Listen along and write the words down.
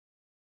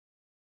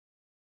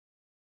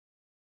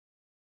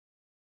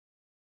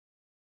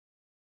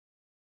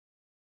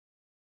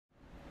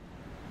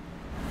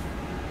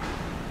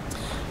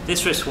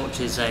This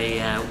wristwatch is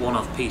a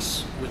one-off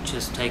piece which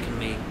has taken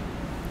me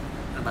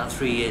about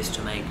 3 years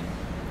to make,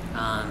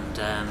 and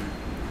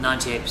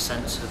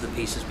 98% of the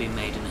piece has been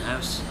made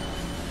in-house.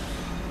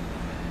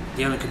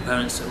 The only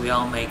components that we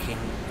are making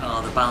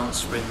are the balance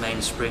spring,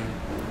 mainspring,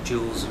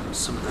 jewels and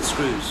some of the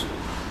screws.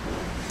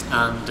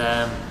 And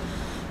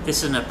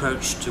this is an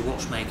approach to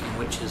watchmaking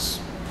which has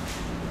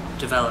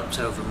developed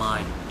over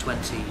my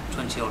 20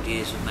 odd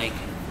years of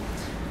making.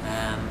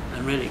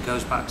 And really it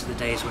goes back to the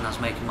days when I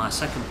was making my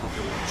second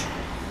pocket watch,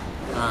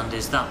 and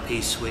is that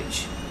piece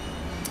which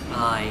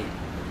I,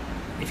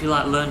 if you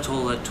like, learnt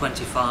all the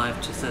 25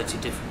 to 30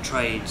 different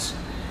trades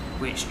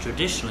which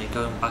traditionally,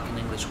 going back in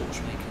English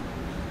watchmaking,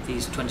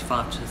 these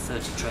 25 to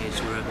 30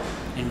 trades were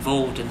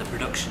involved in the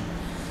production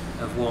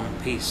of one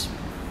piece.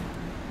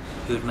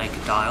 Who would make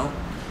a dial,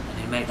 and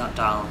he'd make that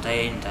dial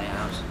day in, day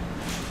out.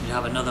 You'd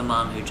have another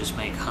man who'd just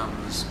make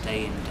hands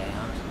day in, day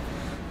out.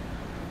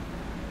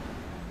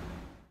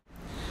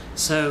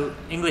 So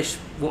English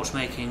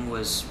watchmaking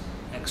was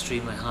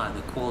extremely high,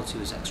 the quality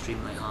was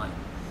extremely high,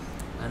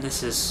 and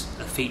this is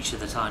a feature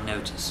that I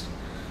noticed.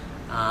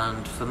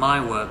 And for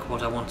my work,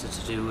 what I wanted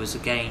to do was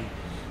again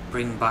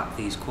bring back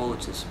these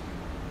qualities.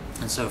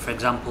 And so, for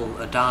example,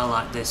 a dial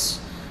like this,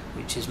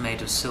 which is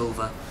made of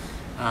silver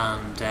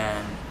and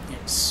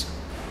it's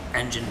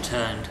engine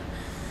turned,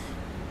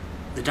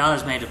 the dial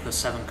is made up of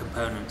 7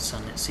 components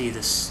and it's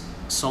either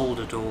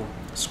soldered or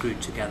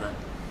screwed together.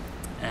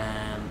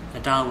 A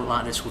dial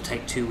like this will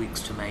take 2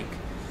 weeks to make.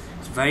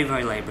 It's very,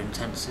 very labour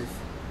intensive.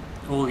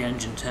 All the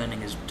engine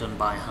turning is done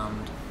by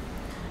hand.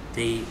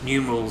 The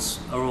numerals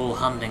are all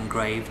hand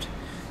engraved,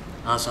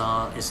 as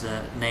is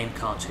the name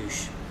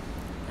cartouche.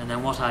 And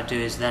then what I do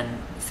is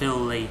then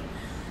fill the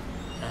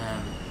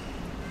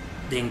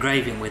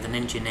engraving with an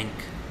Indian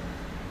ink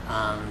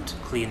and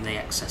clean the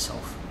excess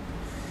off.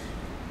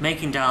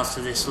 Making dials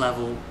to this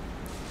level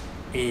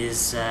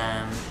is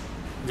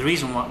the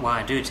reason why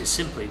I do it is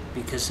simply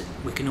because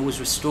we can always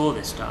restore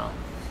this dial,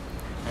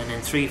 and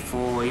in 3,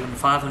 4, even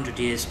 500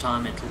 years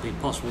time it will be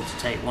possible to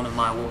take one of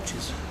my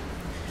watches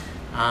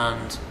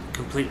and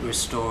completely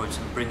restore it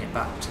and bring it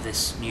back to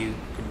this new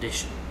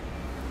condition.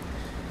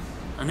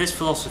 And this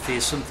philosophy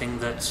is something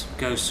that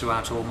goes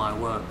throughout all my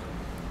work.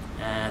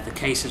 The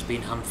case has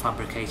been hand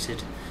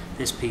fabricated.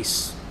 This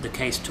piece, the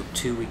case took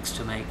 2 weeks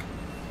to make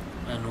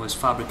and was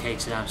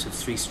fabricated out of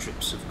 3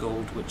 strips of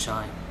gold, which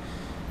I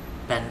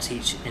bent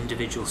each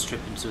individual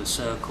strip into a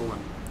circle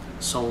and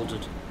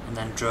soldered and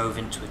then drove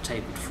into a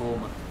tapered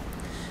former.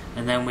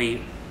 And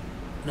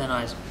then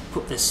I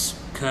put this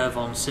curve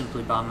on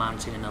simply by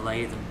mounting in a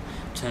lathe and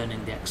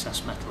turning the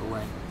excess metal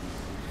away.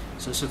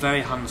 So it's a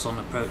very hands-on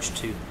approach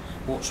to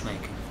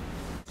watchmaking.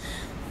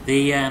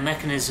 The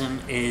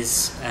mechanism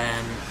is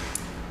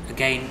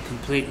again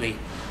completely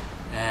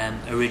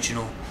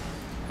original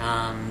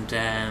and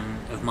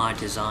of my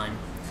design.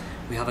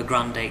 We have a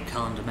Grand-Date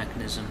calendar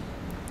mechanism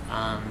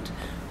and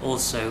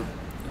also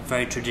a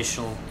very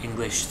traditional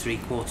English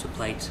 3/4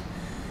 plate.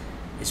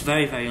 It's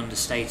very, very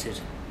understated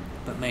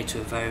but made to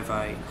a very,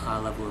 very high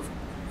level of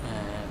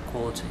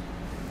quality.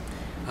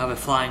 We have a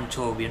flying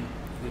tourbillon,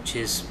 which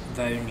is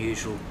very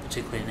unusual,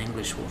 particularly in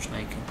English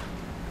watchmaking,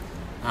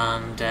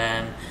 and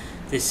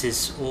this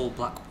is all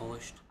black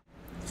polished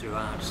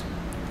throughout.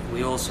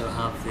 We also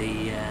have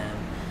the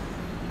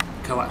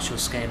coaxial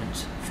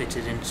escapement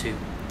fitted into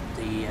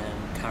the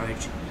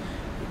carriage,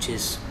 which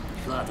is,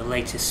 if you like, the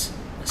latest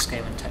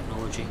escapement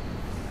technology.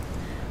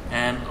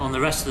 On the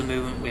rest of the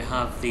movement we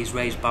have these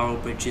raised barrel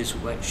bridges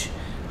which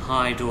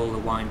hide all the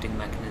winding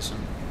mechanism.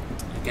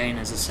 Again,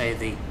 as I say,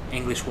 the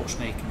English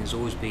watchmaking has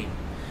always been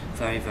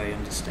very, very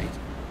understated.